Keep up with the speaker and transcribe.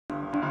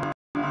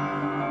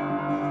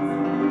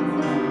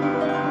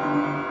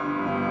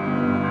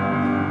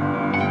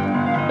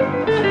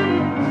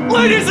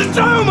Ladies and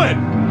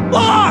gentlemen,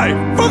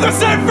 live from the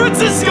San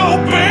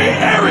Francisco Bay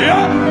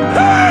Area,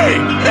 hey,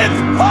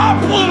 it's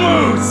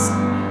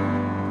Pomplamoose!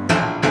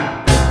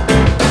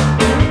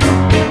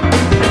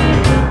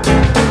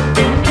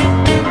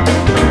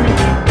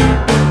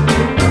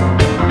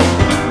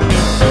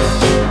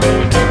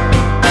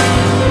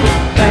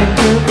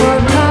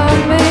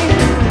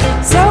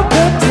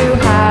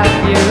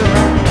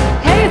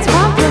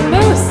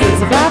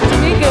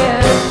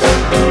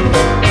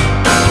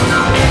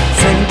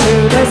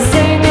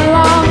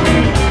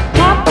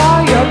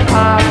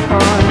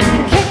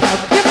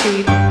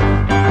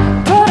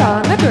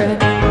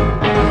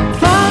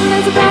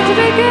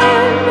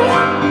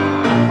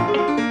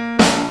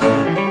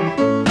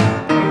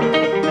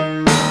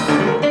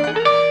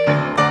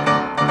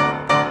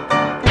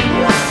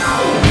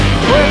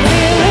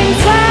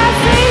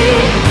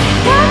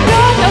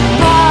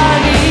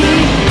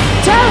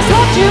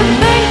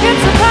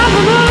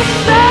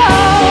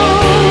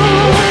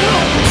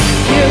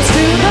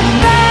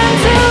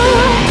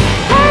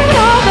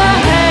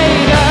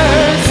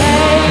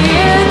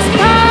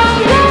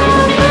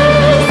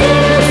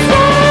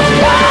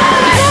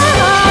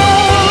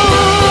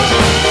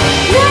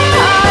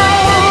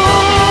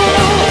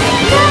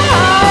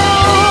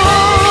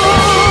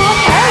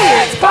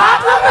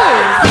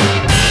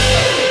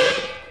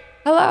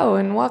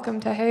 Welcome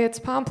to Hey, It's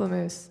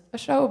Pomplamoose, a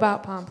show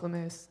about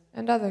Pomplamoose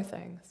and other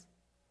things.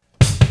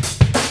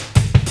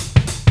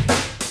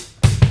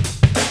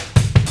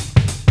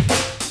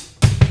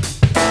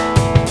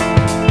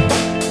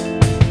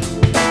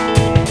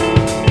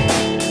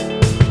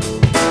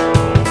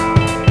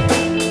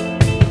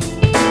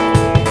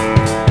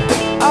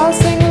 All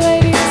single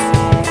ladies,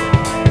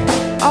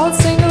 all the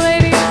single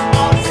ladies,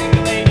 all the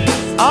single ladies,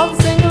 all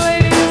the single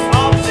ladies,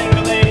 all the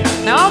single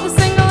ladies. Now all the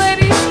single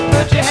ladies,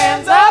 put your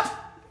hands up.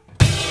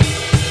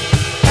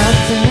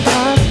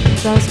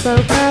 I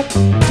spoke up,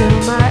 do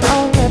my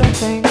own little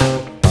thing.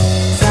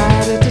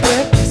 Decided to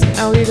dip, 'cause I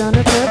know you're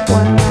gonna trip.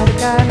 One night a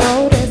guy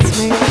noticed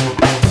me.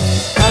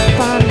 Up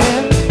on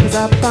him, he's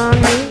up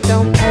on me.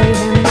 Don't pay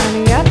him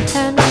any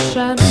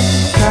attention.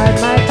 Cried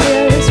my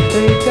tears,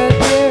 pretty good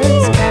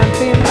tears. Can't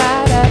be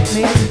mad at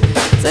me.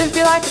 So if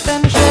you like it,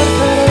 then you should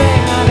put a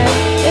ring on it.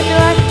 If you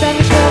like it, then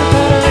you should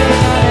put a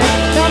ring on it.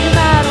 Don't be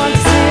mad once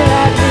you see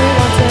that he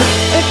wants it.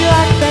 If you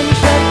like it, then you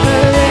should put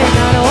a ring on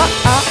it.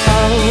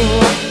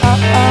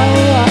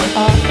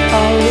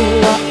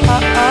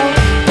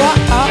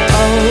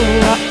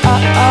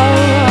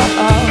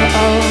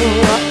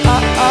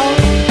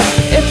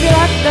 If you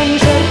like it, then you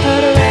should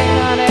put a ring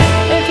on it.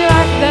 If you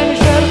like it, then you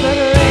should put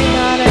a ring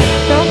on it.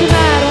 Don't be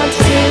mad once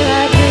you see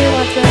that he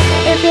wants it.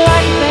 If you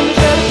like it, then you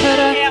should put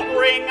a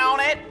ring on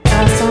it.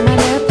 Ass on my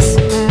lips,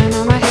 man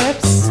on my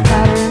hips,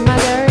 powder in my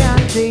dairy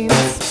on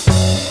jeans.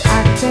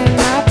 Acting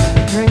up,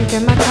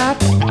 drinking my cup,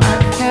 I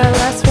care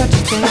less what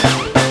you think.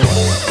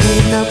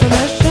 Need no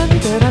permission,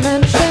 did I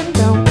mention?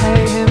 Don't pay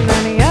him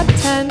any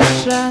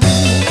attention.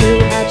 You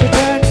had your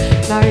turn,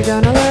 now you're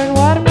gonna learn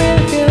what it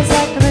really feels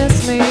like to miss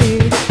me.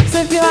 So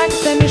if you like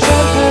it, then you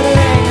should put a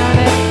ring on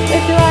it.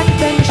 If you like it,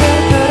 then you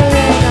should put a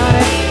ring on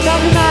it.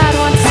 Don't be mad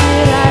once you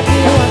see that he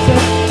wants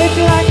it. If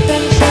you like it,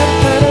 then you should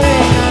put a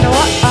ring on it.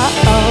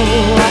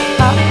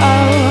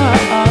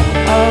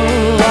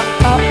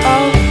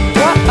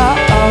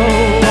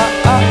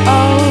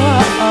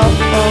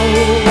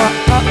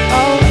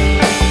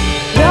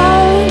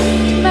 Don't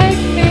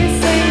make me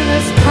sing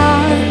this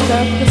part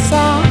of the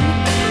song.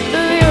 The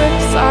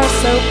lyrics are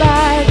so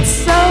bad,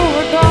 so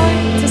we're going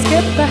to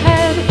skip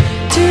ahead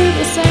to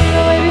the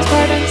single ladies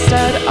part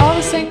instead. All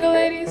the single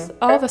ladies,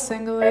 all the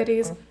single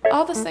ladies,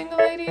 all the single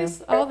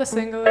ladies, all the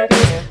single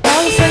ladies, all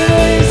the single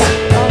ladies,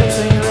 all the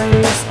single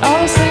ladies, all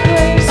the single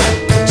ladies.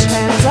 Put your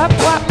hands up.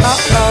 If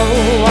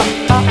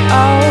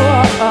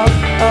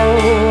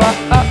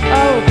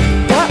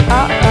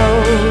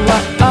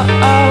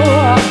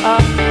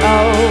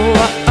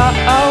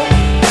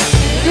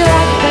you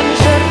like it, then you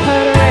should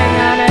put a ring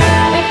on it.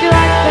 If you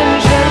like it, then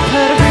you should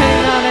put a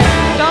ring on it.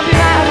 Don't be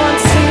mad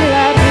once you see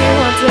that he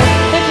wants it.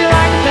 If you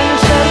like it, then you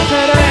should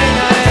put a ring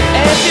on it.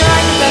 If you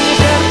like it, then you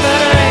should put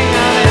a ring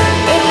on it.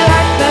 If you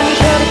like it, then you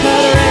should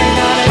put a ring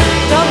on it.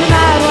 Don't be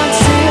mad once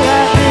you see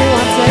that he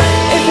wants it.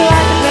 If you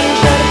like it, then you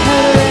should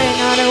put a ring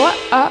on it.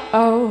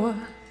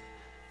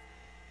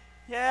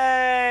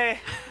 Yay!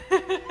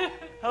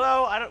 Hello,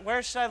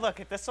 where should I look?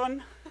 At this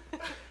one?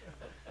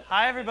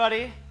 Hi,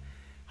 everybody.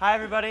 Hi,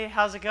 everybody.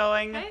 How's it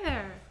going? Hey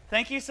there.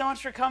 Thank you so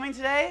much for coming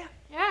today.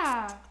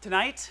 Yeah.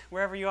 Tonight,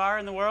 wherever you are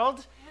in the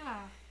world. Yeah.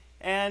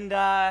 And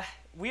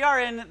we are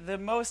in the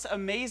most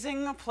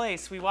amazing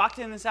place. We walked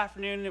in this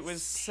afternoon and it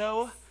was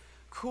so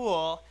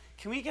cool.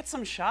 Can we get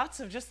some shots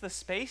of just the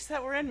space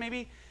that we're in?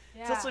 Maybe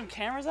tilt some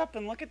cameras up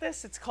and look at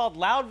this. It's called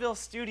Loudville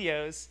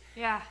Studios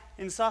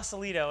in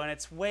Sausalito, and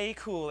it's way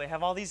cool. They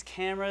have all these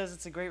cameras.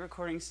 It's a great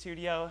recording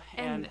studio.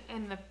 And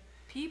the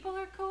people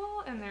are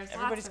cool, and there's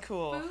everybody's lots of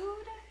cool.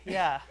 food.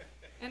 Yeah.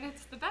 And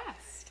it's the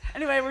best.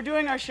 Anyway, we're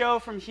doing our show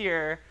from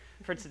here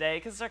for today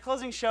because it's our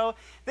closing show.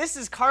 This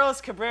is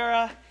Carlos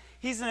Cabrera.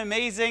 He's an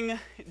amazing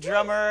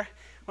drummer,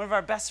 one of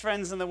our best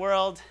friends in the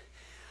world.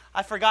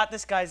 I forgot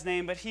this guy's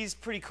name, but he's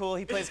pretty cool.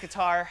 He plays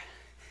guitar.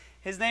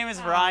 His name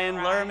is Ryan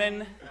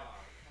Lerman,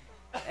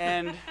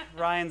 and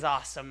Ryan's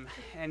awesome,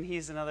 and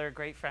he's another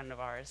great friend of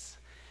ours.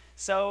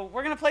 So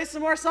we're gonna play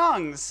some more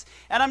songs,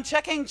 and I'm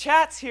checking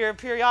chats here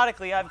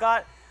periodically. I've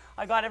got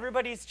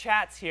everybody's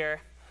chats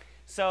here,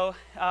 so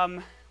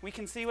we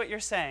can see what you're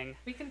saying.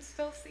 We can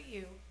still see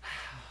you.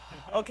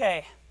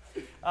 Okay.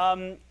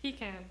 He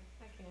can.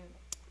 I can't.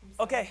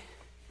 Okay.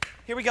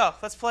 Here we go.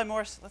 Let's play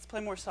more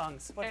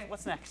songs. Okay.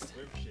 What's next?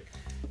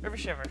 River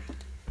Shiver.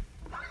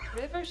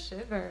 River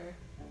Shiver.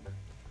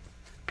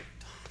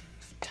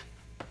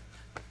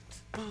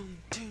 Boom,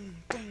 doom,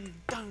 boom,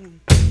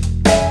 doom.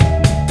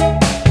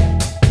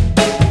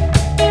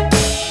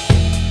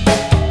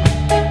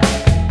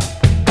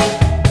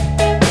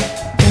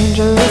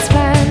 Dangerous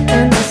man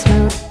in the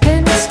smooth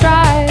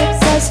pinstripes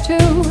says to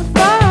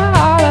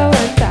follow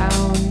it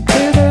down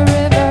to the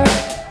river.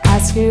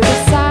 Ask you the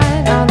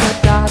sign on the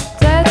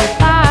dotted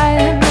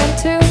line, and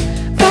to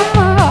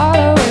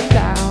follow it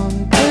down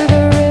to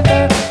the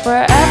river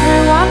where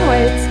everyone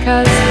waits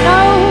 'cause no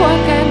one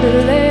can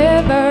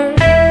deliver.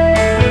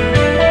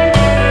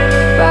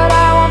 But I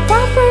won't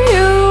fall for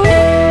you.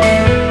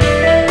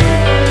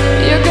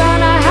 You're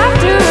gonna have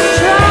to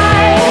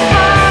try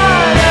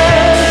harder.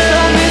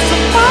 Show me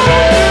some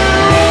follow-through.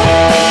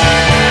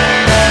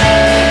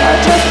 Or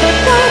just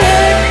forget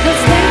it,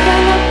 'cause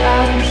thinking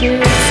about you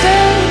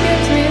still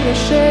gives me the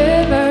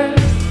shivers.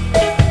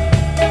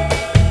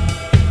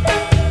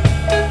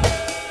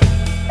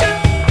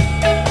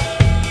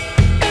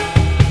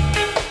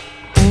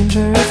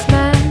 Dangerous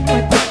man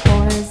with the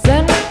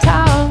poison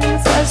tongue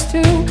says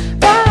to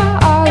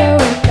follow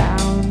it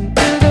down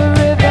to the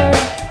river.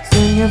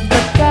 Soon you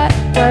forget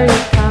where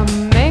you're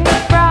coming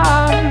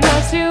from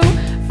as you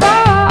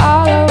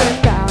follow it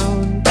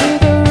down to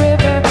the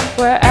river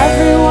where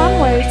everyone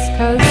waits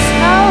 'cause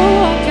no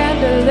one can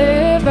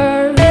deliver.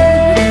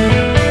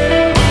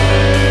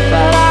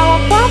 But I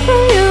won't fall for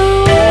you.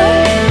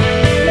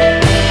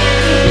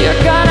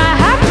 You're gonna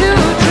have to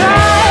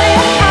try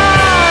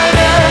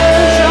harder.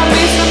 Show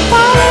me some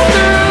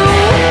follow-through.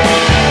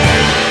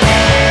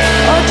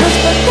 Or just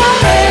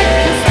forget it,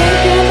 'cause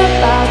thinking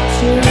about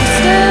you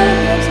still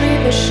gives me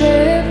the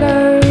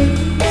shivers.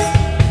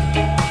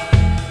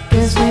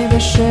 Gives me the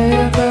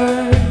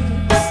shivers.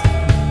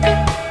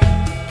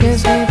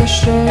 Gives me the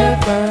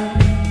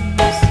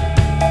shivers.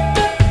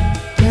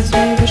 Gives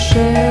me the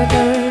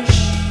shivers.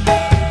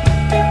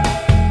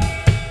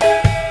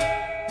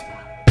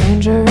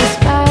 Dangerous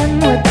man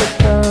with the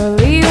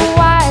pearly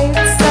white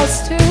says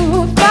to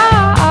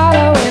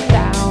follow it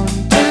down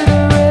to the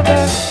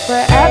river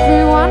where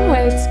everyone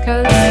waits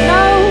 'cause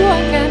no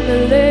one can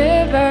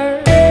deliver.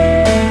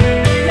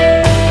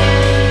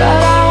 But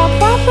I won't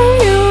fall for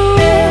you.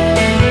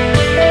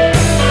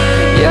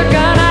 You're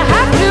gonna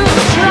have to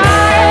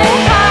try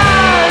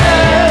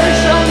harder.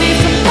 Show me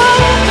some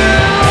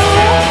follow-through.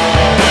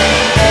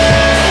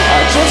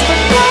 Or just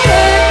forget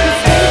it, 'cause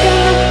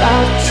thinking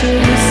about you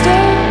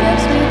still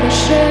gives me the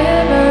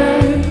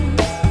shivers.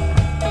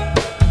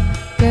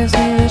 Gives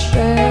me the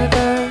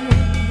shivers.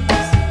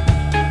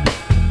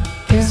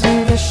 Gives me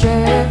the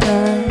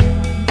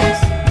shivers.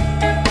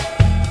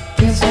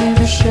 Gives me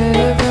the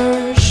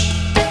shivers.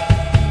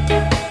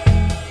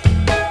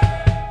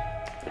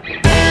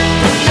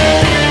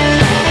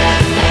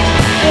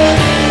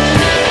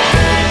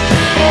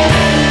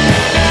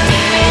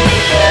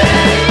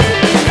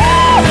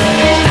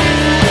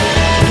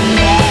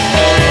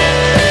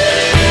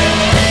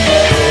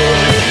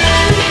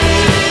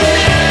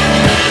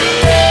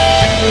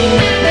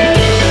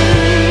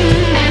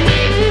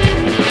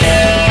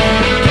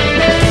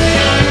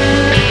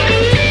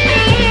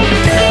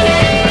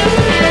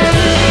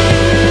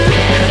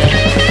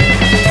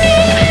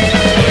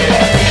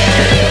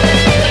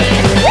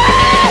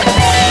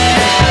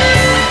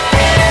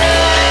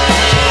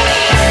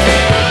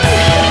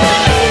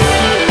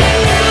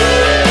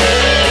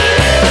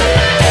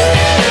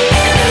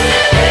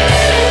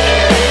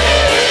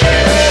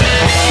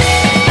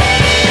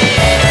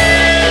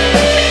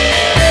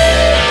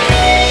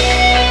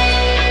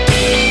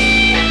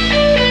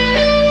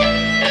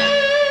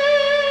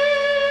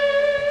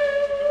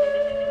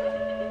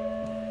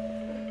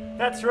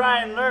 That's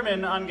Ryan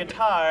Lerman on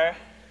guitar.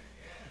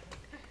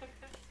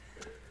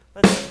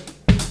 Let's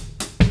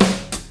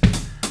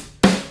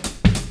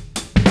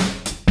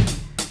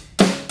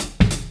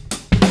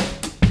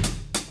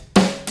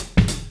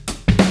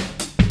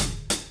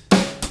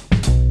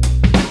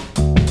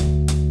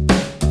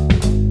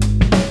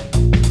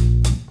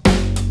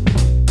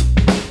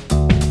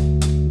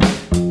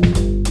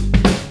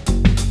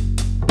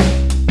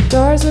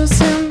Doors will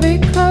soon be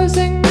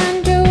closing,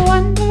 and you'll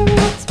wonder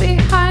what's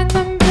behind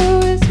them. Who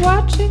is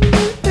watching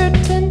you through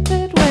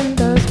tinted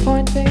windows,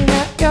 pointing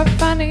at your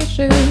funny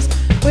shoes?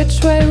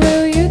 Which way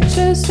will you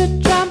choose to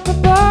jump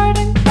aboard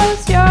and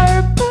close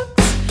your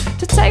books?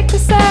 To take a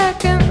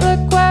second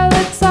look, well,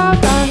 it's all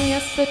gone.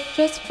 Yes, it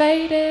just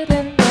faded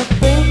in the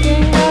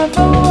thinking of,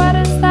 oh, what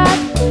is that?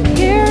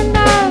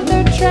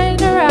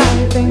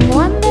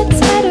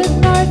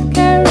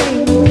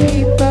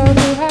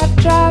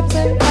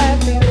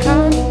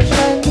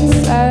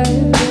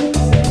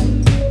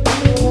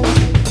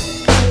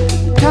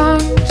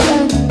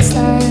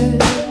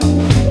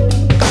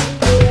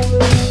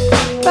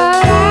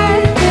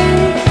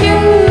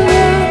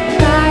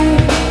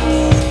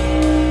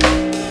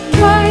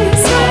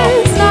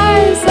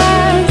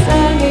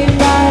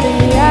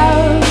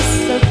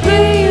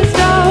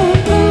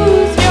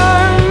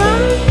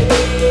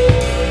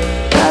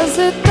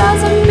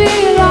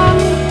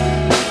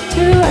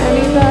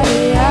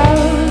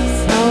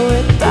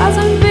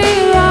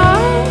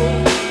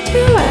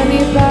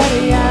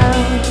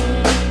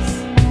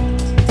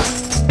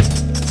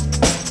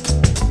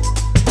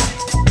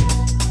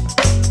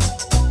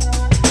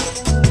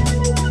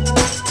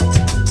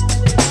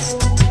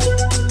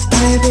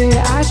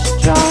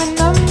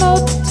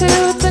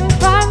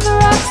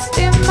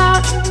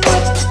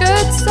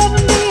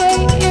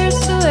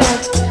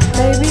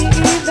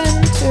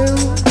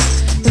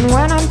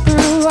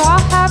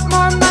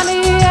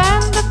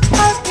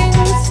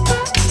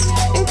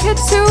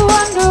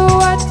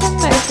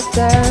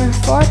 their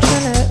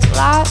fortunate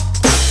lot.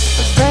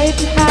 Afraid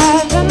you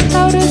haven't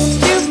noticed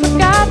you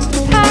forgot to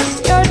pack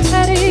your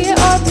teddy,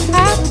 or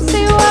perhaps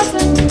he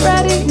wasn't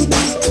ready.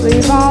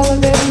 Leave all of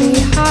it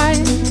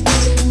behind.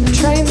 The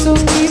trains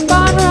will keep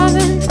on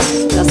running.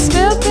 They'll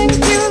still think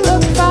you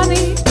look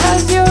funny,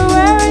 'cause you're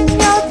wearing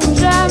your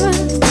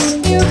pajamas.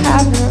 You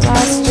haven't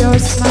lost your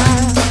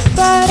smile.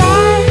 But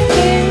I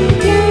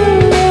think you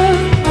look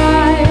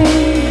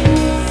nice,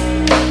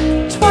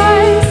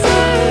 twice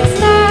as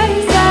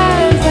nice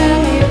as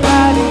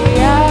anybody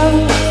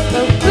else. So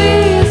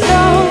please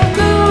don't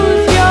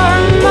lose your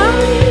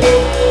mind,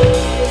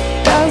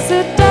 'cause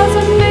it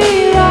doesn't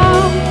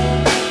belong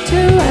to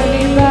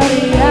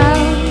anybody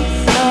else.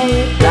 No,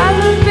 it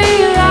doesn't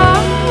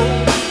belong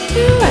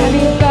to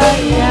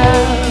anybody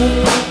else.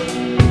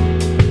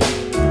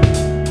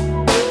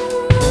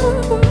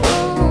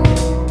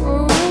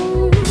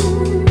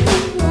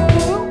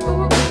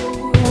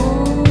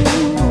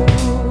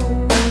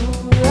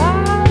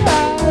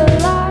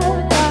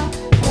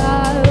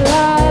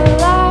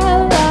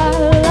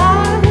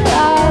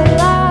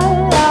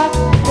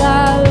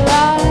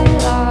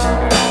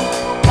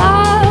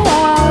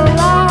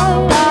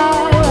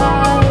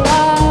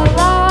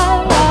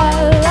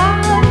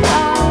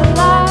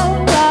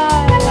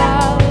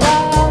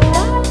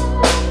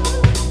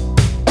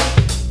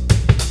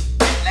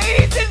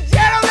 Ladies and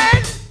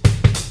gentlemen,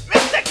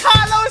 Mr.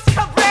 Carlos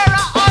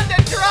Cabrera on the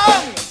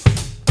drums.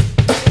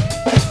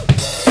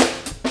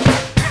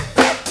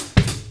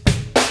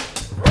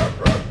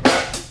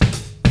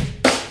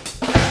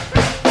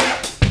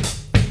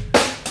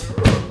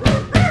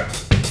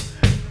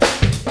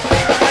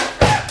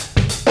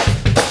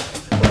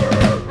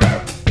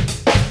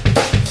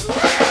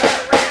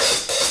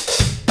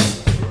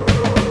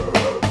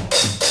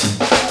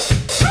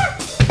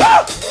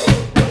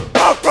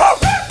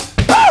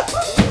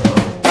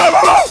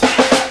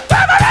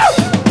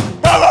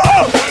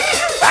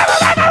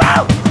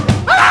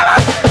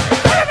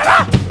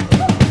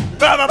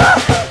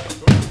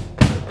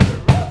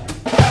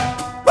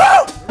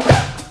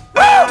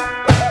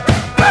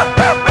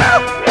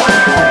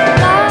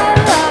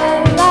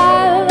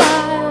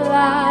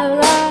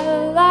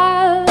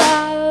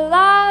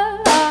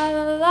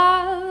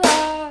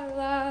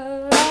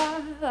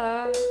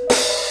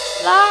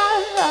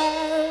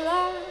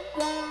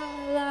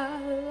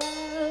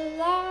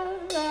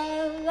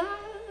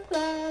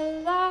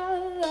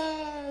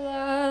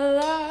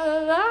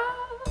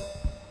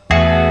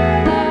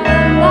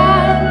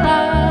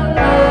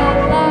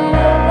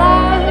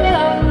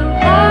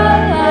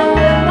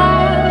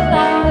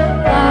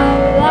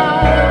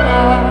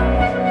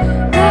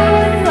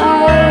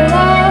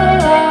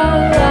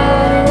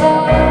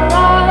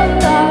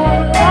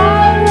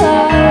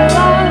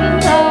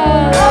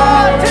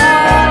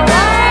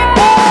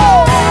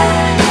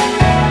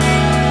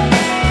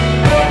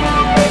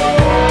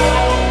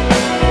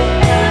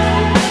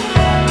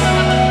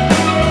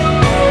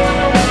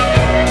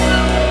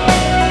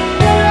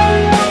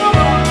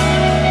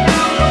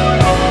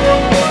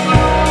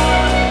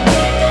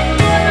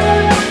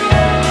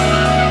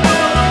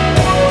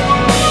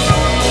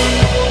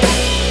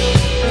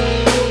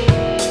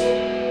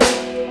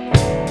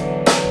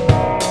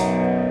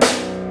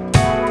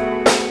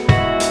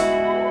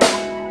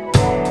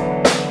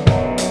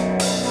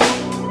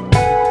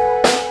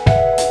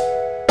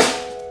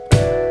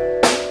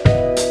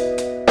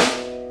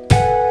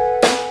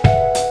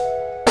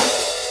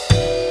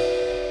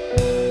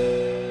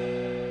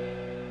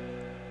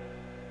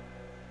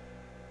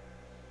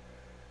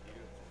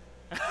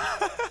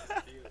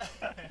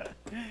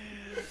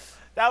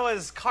 That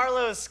was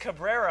Carlos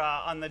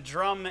Cabrera on the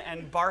drum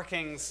and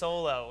barking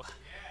solo.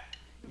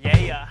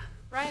 Yeah.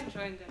 Ryan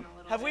joined in a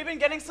little Have we been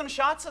getting some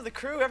shots of the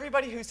crew?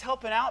 Everybody who's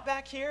helping out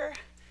back here?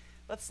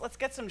 Let's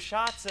get some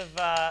shots of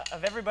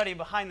everybody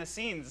behind the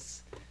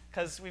scenes,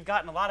 because we've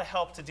gotten a lot of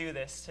help to do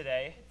this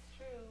today. It's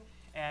true.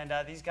 And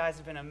these guys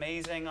have been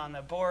amazing on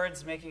the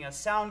boards, making us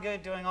sound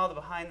good, doing all the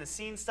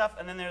behind-the-scenes stuff.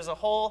 And then there's a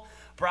whole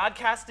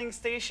broadcasting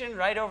station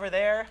right over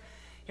there.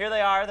 Here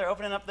they are. They're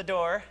opening up the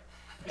door.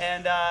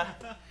 And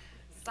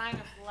Sign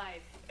of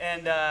life.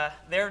 and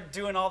they're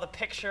doing all the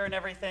picture and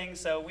everything.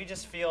 So we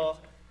just feel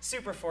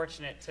super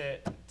fortunate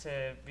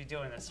to be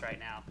doing this right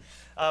now.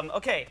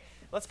 Okay,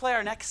 let's play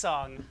our next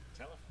song.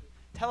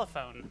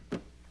 Telephone.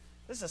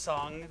 This is a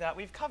song that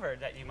we've covered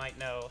that you might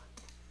know,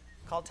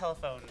 called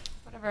Telephone.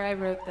 Whenever I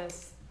wrote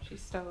this, she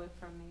stole it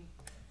from me.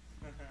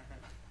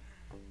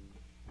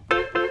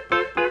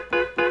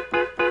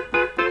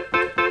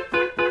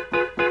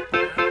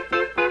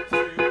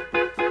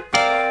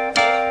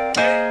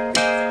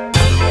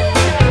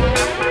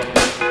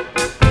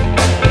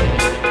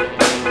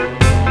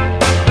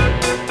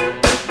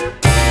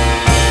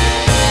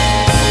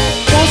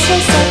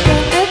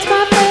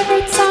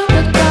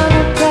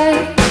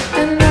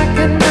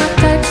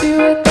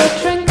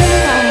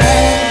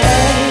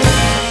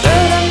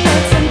 Should have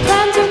made some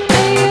plans with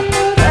me and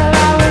knew that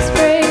I was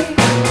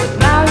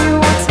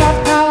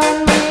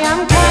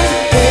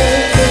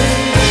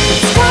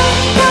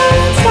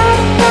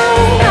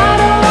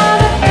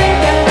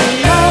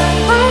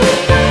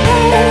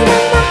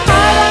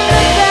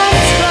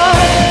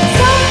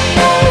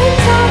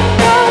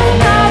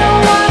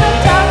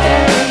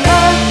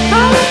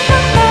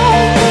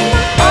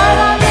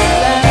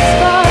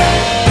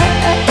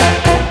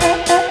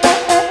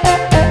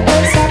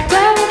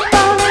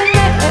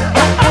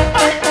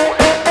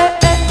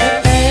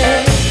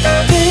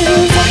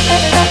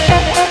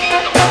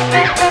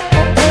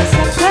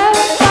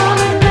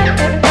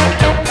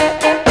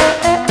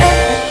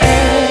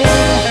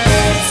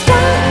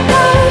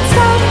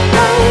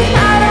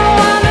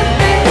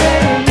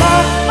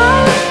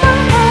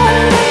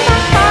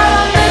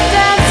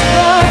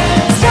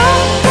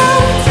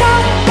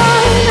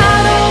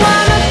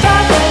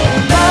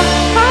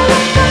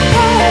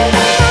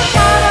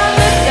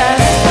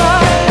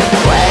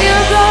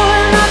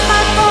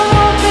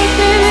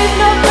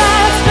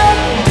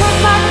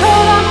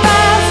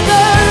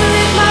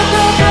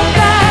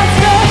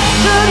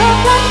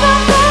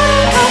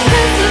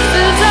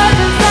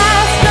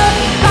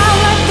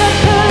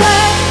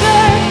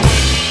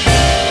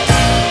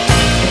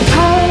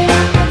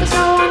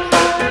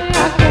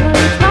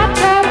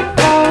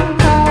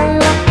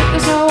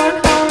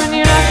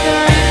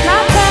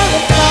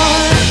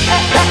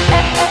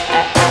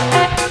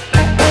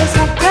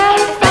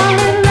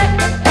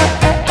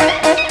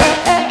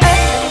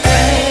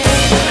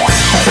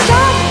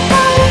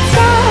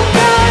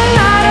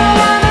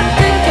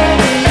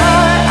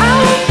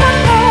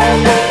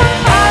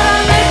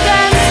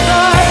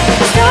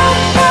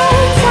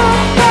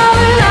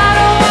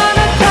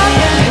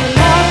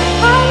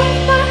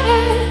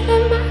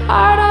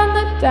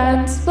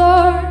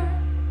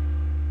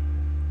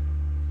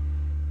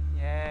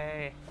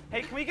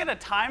we get a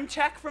time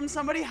check from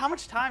somebody? How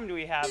much time do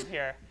we have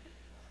here?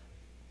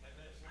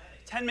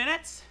 10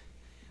 minutes?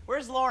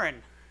 Where's Lauren?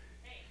 You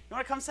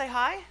want to come say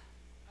hi?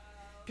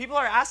 People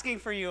are asking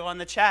for you on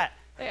the chat.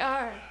 They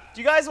are.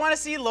 Do you guys want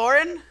to see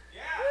Lauren?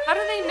 How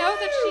do they know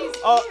that she's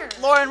here?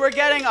 Lauren, we're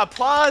getting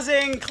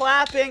applauding,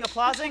 clapping.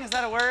 Applauding, is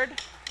that a word?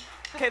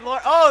 Okay,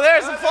 Lauren. Oh,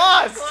 there's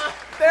applause.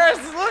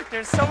 Look,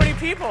 there's so many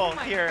people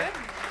here.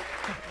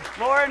 Goodness.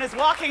 Lauren is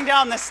walking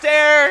down the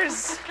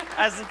stairs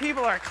as the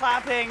people are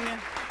clapping.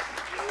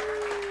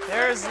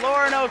 There's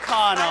Lauren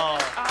O'Connell.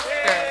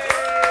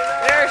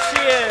 There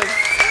she is.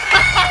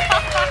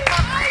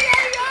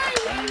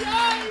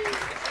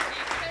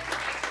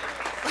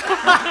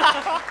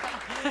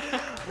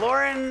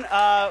 Lauren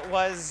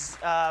was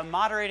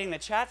moderating the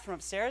chat from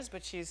upstairs,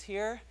 but she's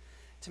here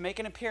to make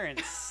an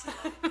appearance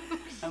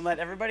and let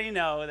everybody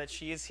know that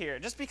she is here,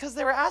 just because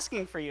they were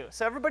asking for you.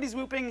 So everybody's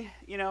whooping,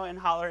 you know, and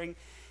hollering,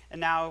 and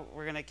now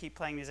we're going to keep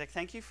playing music.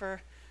 Thank you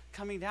for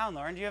coming down,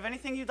 Lauren. Do you have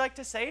anything you'd like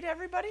to say to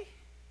everybody?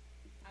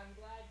 I'm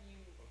glad you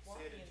want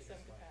me in some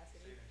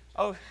capacity.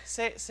 Oh,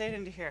 say it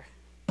into here.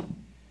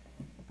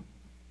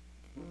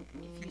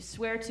 If you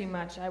swear too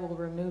much, I will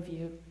remove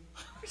you.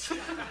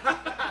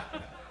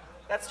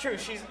 That's true.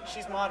 She's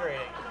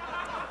moderating.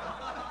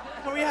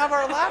 And we have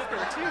our laughter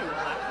too.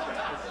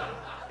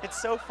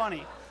 It's so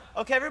funny.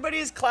 Okay,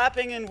 everybody's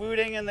clapping and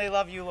wooting, and they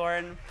love you,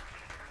 Lauren.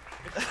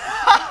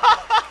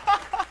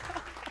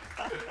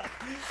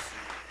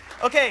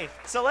 Okay,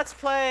 so let's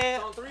play.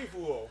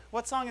 Centrifuge.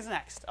 What song is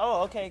next?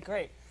 Oh, okay,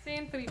 great.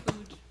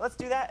 Centrifuge. Let's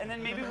do that, and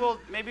then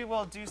maybe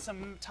we'll do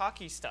some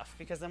talky stuff,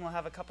 because then we'll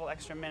have a couple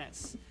extra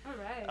minutes. All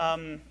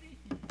right.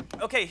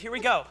 Okay, here we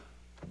go.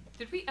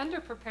 Did we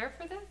under-prepare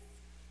for this?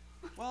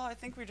 Well, I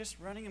think we're just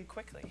running them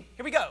quickly.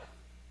 Here we go.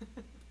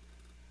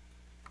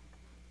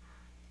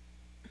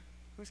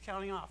 Who's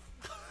counting off?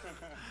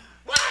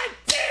 1,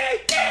 2,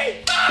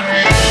 3, 4.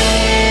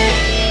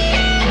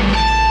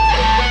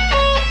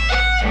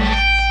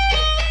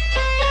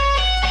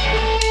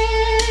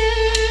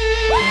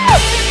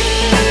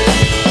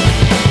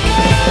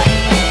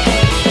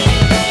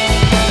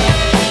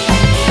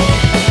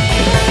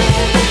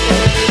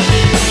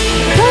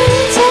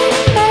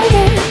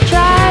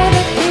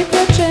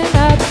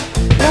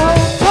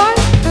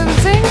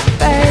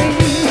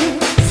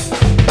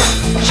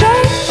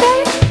 Shake,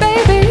 shake,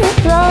 baby,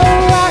 throw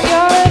out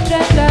your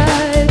agenda.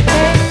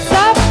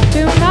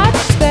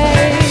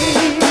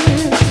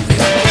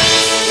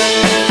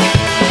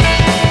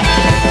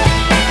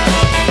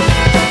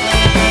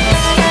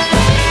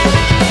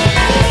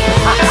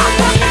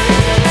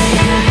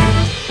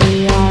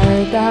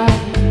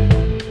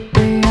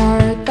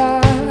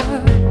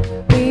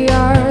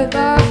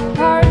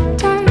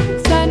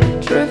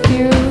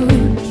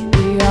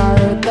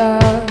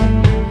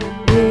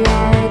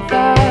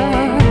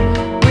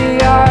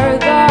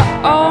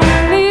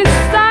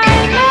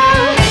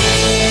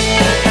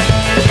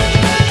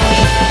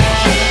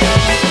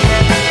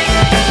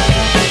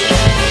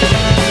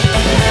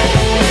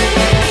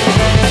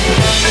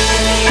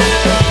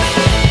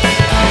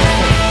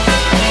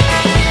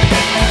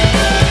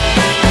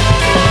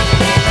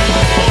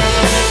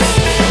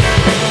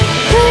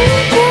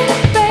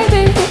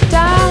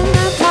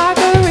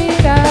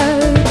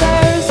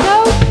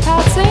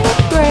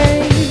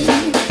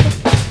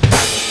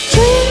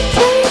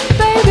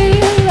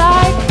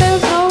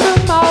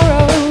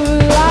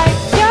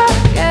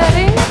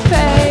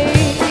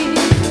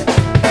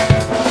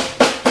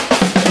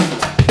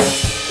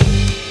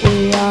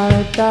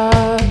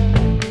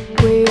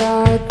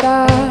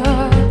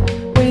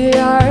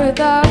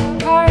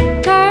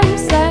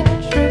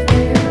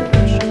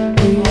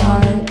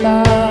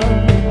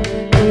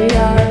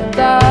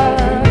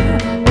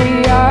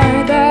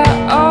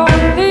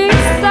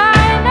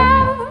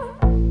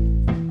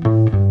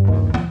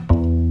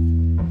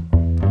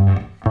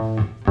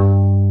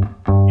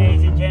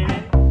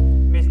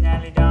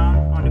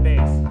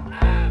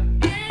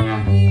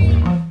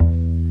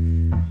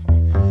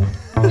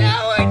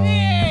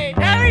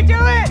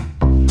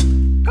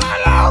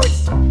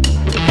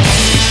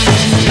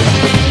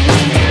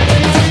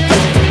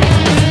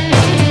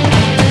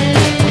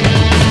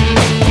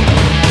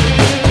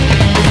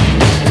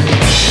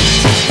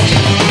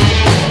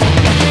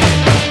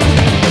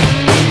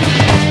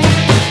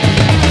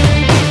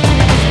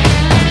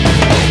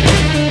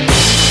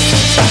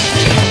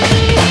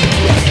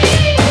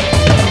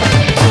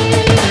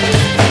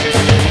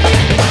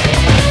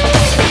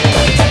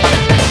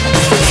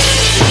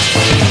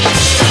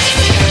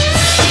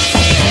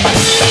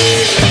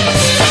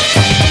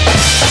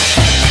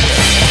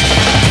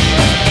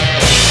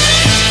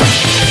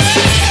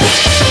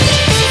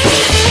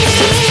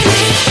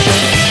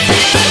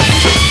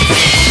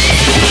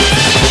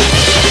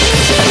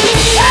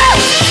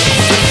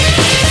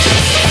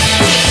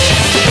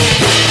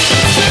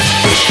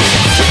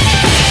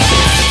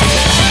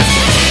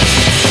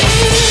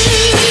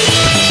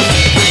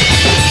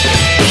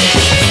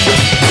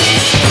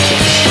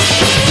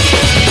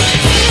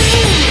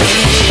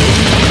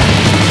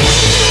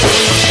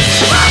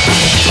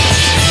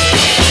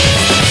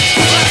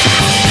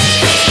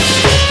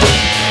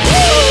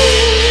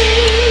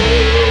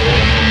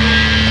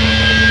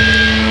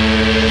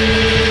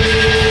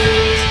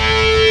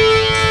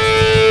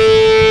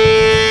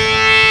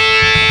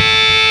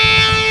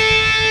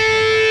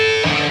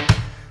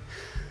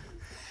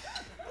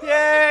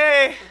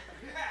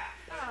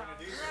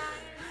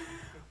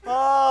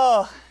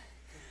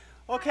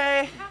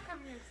 Okay. How come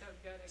you're so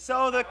good at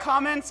So the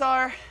comments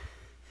are,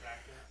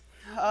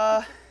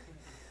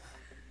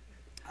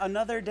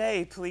 another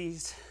day,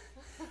 please.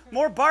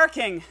 More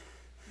barking.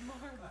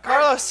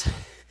 Carlos,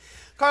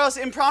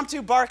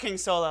 impromptu barking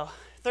solo.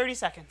 30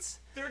 seconds.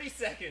 30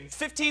 seconds.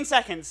 15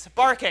 seconds.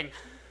 Barking.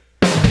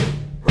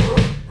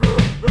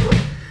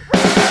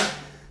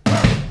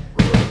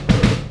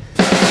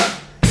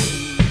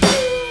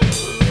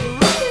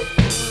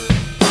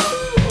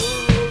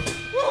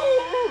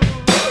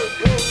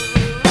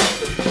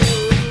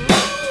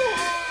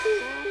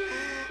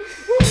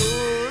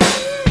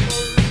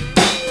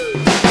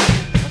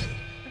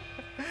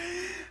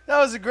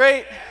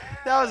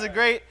 That was a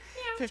great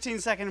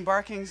 15-second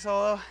barking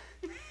solo.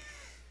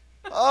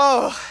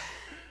 Oh,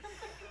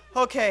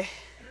 okay.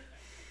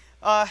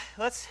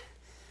 Let's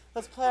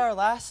play our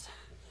last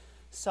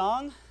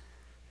song.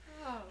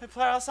 Let's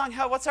play our last song.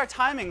 What's our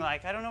timing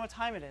like? I don't know what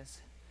time it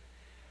is.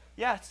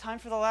 Yeah, it's time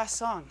for the last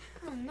song.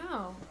 Oh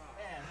no.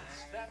 Man,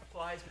 that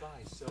flies by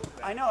so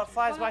fast. I know, it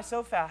flies by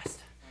so fast.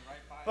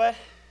 But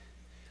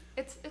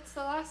It's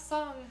the last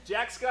song.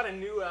 Jack's got a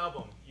new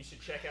album. You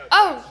should check out.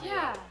 Oh, Jack's new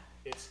yeah. album.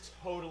 It's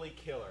totally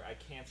killer. I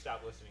can't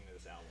stop listening to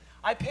this album.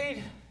 I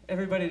paid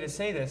everybody to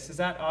say this. Is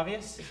that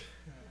obvious?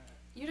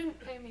 You didn't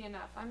pay me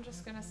enough. I'm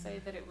just gonna say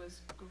that it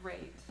was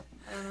great.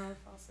 I don't know if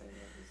I'll say that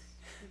it was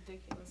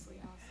ridiculously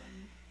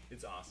awesome.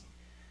 It's awesome.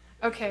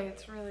 Okay,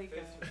 it's really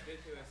good.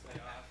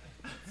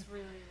 It's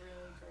really,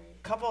 really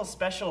great. Couple of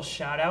special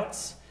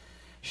shout-outs.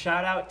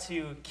 Shout out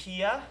to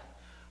Kia,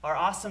 our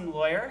awesome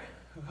lawyer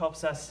who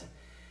helps us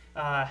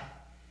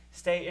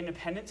stay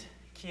independent.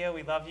 Kia,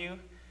 we love you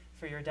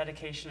for your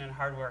dedication and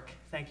hard work.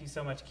 Thank you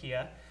so much,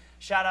 Kia.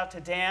 Shout out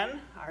to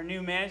Dan, our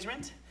new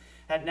management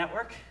at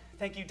Network.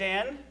 Thank you,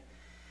 Dan.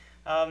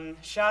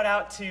 Shout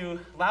out to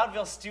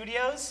Loudville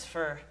Studios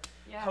for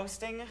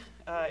hosting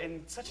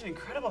in such an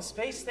incredible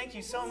space. Thank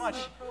you so much,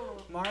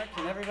 Cool. Mark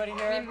and everybody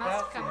here. We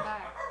must come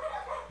back.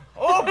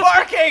 Oh,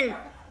 barking!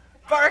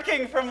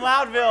 Barking from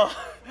Loudville.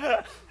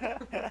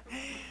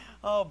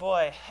 Oh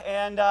boy.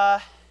 And my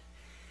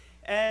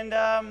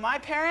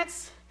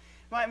parents,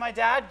 my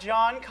dad,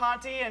 John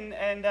Conte,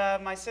 and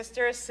my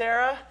sister,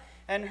 Sarah,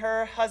 and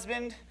her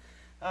husband,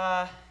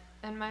 And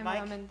my Mike?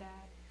 mom and dad.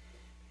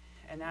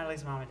 and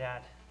Natalie's mom and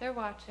dad. They're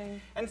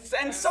watching. And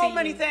so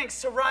many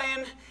thanks to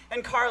Ryan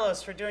and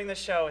Carlos for doing this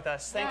show with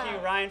us. Thank you,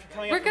 Ryan, for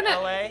coming up from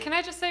LA. Can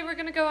I just say we're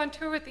gonna go on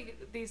tour with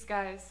these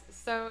guys.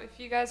 So if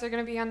you guys are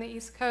gonna be on the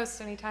East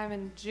Coast anytime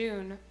in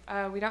June,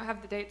 we don't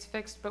have the dates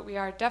fixed, but we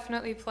are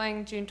definitely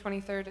playing June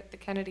 23rd at the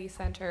Kennedy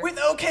Center. With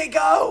OK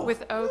Go!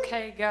 With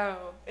OK Go.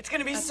 It's going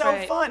to be That's so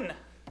right. fun.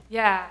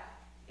 Yeah.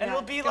 And Yeah,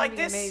 it'll be it's gonna like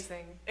this,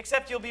 amazing.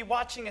 except you'll be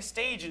watching a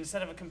stage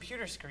instead of a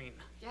computer screen,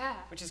 Yeah.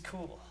 which is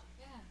cool.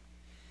 Yeah.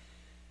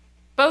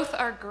 Both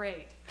are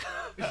great.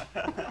 All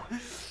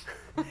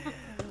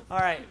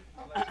right.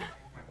 I'd like to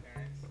thank my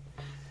parents,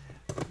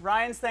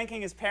 Ryan's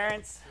thanking his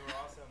parents. who are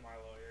also my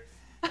lawyers.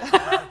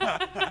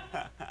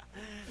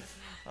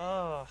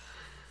 Oh.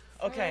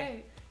 Okay.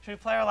 Alright. Should we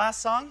play our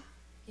last song?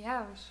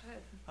 Yeah, we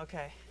should.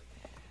 Okay.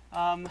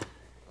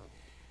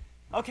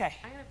 Okay.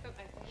 I'm gonna put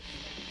my phone.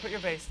 Put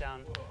your bass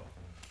down.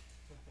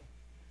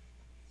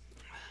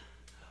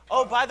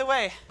 Oh, by the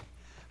way,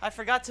 I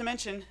forgot to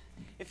mention,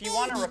 if you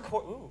want to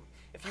record,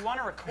 if you want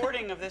a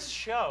recording of this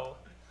show,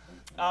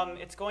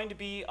 it's going to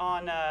be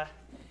on our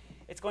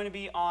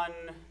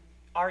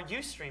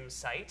Ustream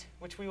site,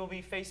 which we will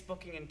be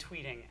Facebooking and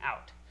tweeting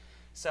out.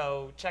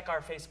 So check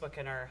our Facebook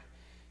and our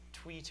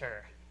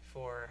Twitter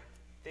for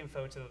the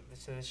info to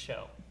this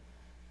show.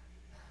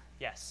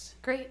 Yes.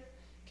 Great.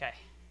 Okay.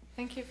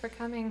 Thank you for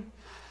coming.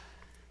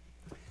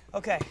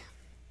 Okay.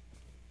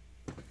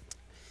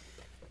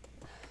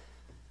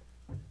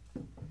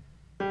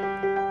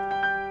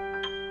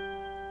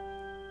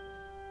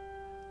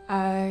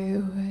 I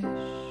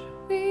wish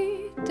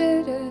we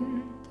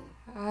didn't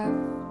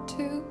have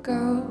to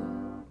go.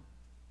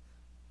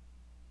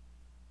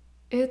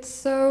 It's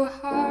so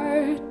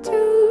hard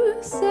to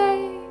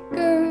say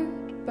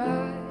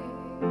goodbye.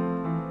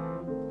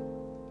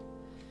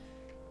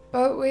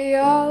 But we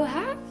all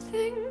have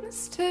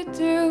things to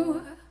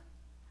do.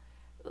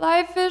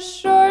 Life is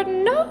short,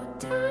 no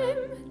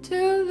time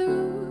to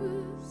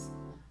lose.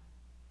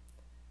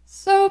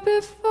 So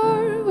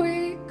before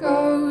we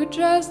go,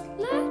 just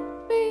let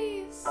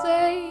me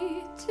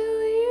say to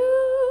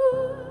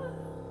you,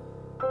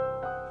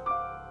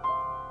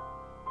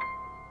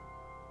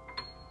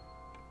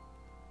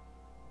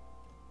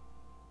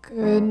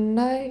 good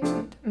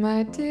night,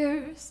 my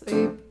dear,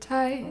 sleep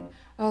tight.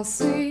 I'll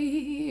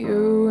see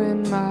you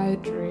in my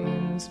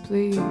dreams.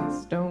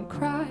 Please don't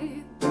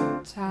cry.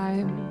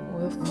 Time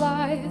will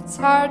fly. It's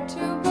hard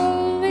to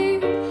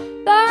believe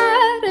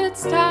that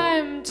it's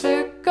time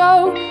to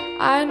go.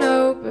 I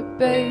know, but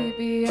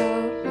baby,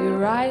 I'll be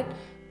right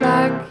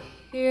back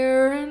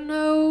here in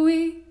a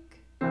week.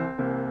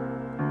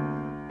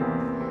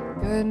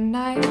 Good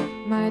night,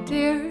 my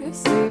dear,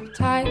 sleep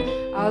tight.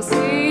 I'll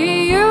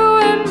see you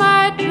in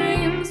my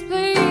dreams.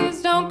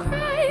 Please don't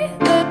cry.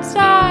 The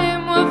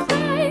time will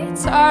fly. It's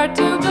it's hard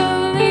to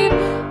believe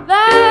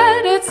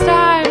that it's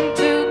time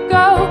to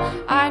go.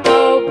 I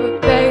know,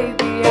 but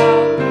baby,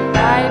 I'll be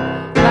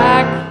right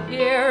back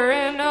here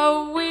in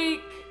a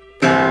week.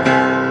 Wah,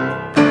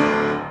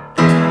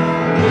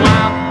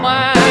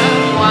 wah,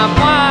 wah,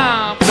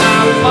 wah,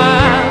 wah,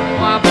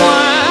 wah, wah,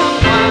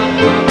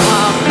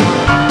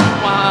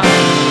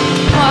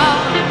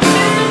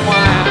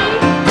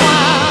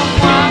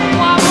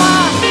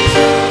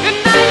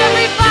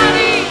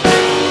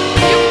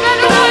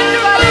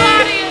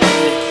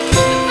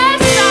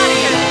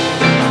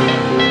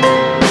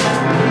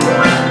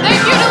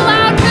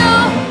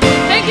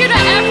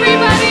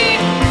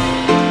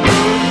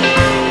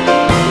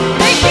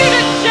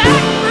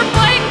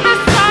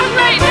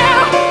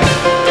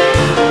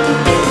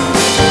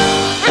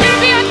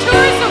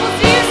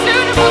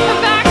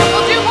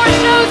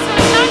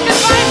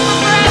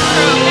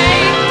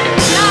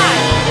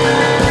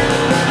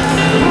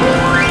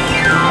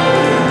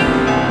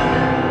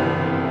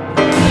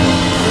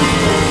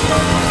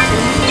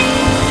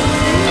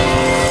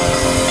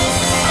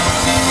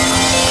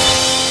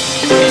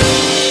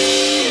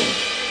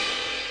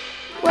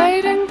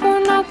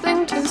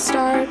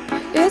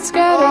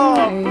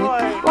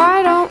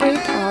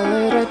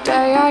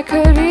 I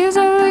could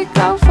easily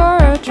go for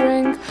a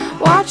drink,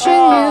 watching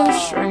you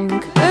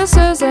shrink. This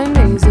isn't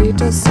easy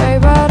to say,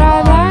 but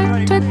I'd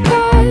like to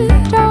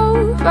get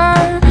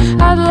over.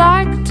 I'd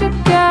like to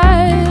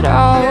get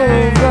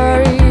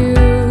over you.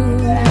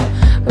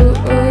 Ooh,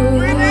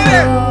 ooh,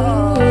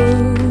 ooh.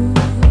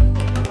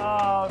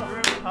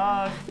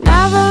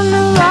 Never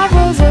knew love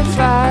was a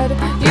fad.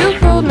 You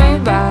pulled me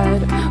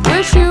bad.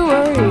 Wish you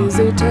were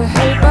easy to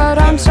hate, but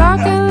I'm stuck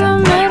in the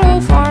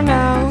middle for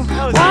now.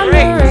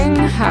 Wondering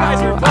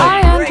how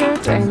I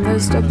entertain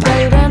this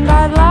debate, and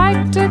I'd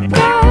like to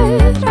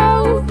get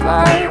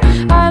over.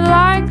 I'd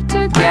like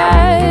to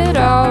get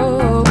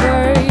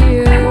over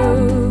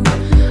you.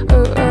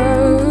 Ooh,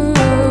 ooh,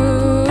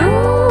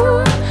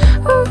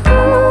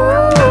 ooh.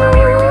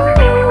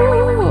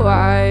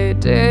 Why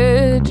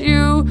did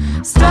you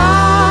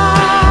stop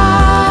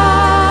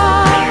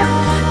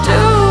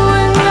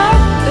doing the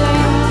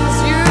things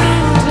you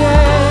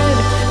did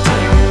to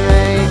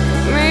make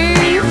me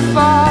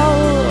fall?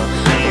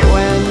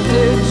 When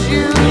did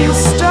you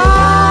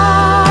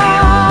start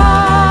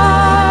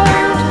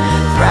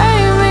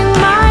framing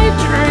my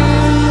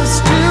dreams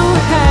to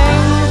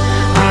hang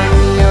on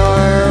your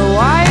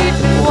white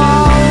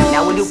wall?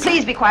 Now, will you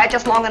please be quiet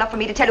just long enough for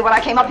me to tell you what I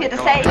came up here to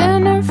say?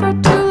 Dinner for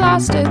two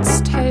lost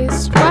its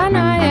taste when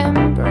I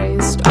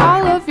embraced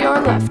all of your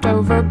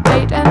leftover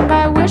bait, and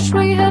I wish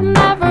we had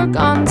never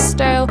gone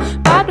stale,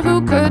 but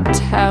who could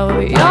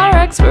tell your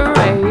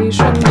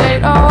expiration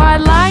date? Oh,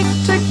 I'd like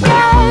to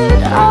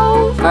get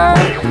over.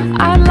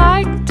 I'd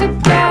like to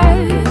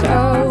get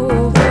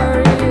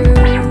over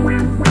you.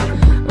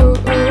 Ooh,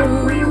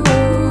 ooh,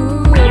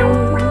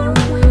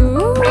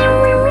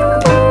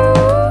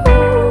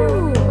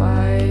 ooh.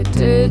 Why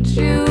did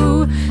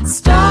you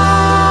stop